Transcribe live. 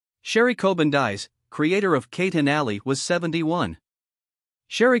Sherry Coben dies. Creator of Kate and Allie was 71.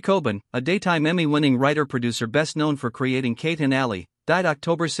 Sherry Coben, a daytime Emmy-winning writer-producer best known for creating Kate and Allie, died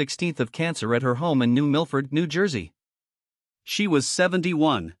October 16 of cancer at her home in New Milford, New Jersey. She was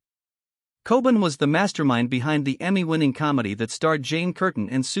 71. Coben was the mastermind behind the Emmy-winning comedy that starred Jane Curtin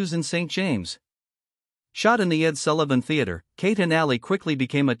and Susan St. James. Shot in the Ed Sullivan Theater, Kate and Allie quickly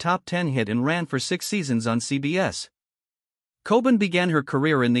became a top 10 hit and ran for 6 seasons on CBS. Coben began her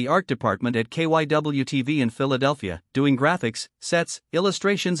career in the art department at KYW-TV in Philadelphia, doing graphics, sets,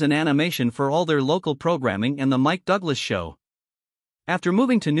 illustrations and animation for all their local programming and The Mike Douglas Show. After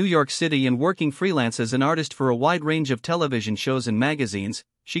moving to New York City and working freelance as an artist for a wide range of television shows and magazines,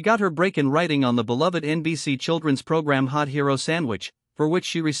 she got her break in writing on the beloved NBC children's program Hot Hero Sandwich, for which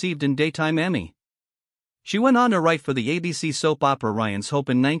she received an Daytime Emmy. She went on to write for the ABC soap opera Ryan's Hope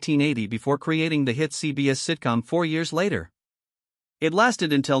in 1980 before creating the hit CBS sitcom 4 years later. It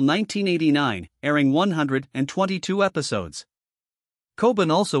lasted until 1989, airing 122 episodes.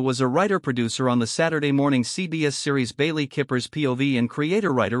 Coben also was a writer-producer on the Saturday morning CBS series Bailey Kipper's POV and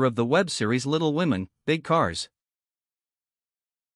creator-writer of the web series Little Women, Big Cars.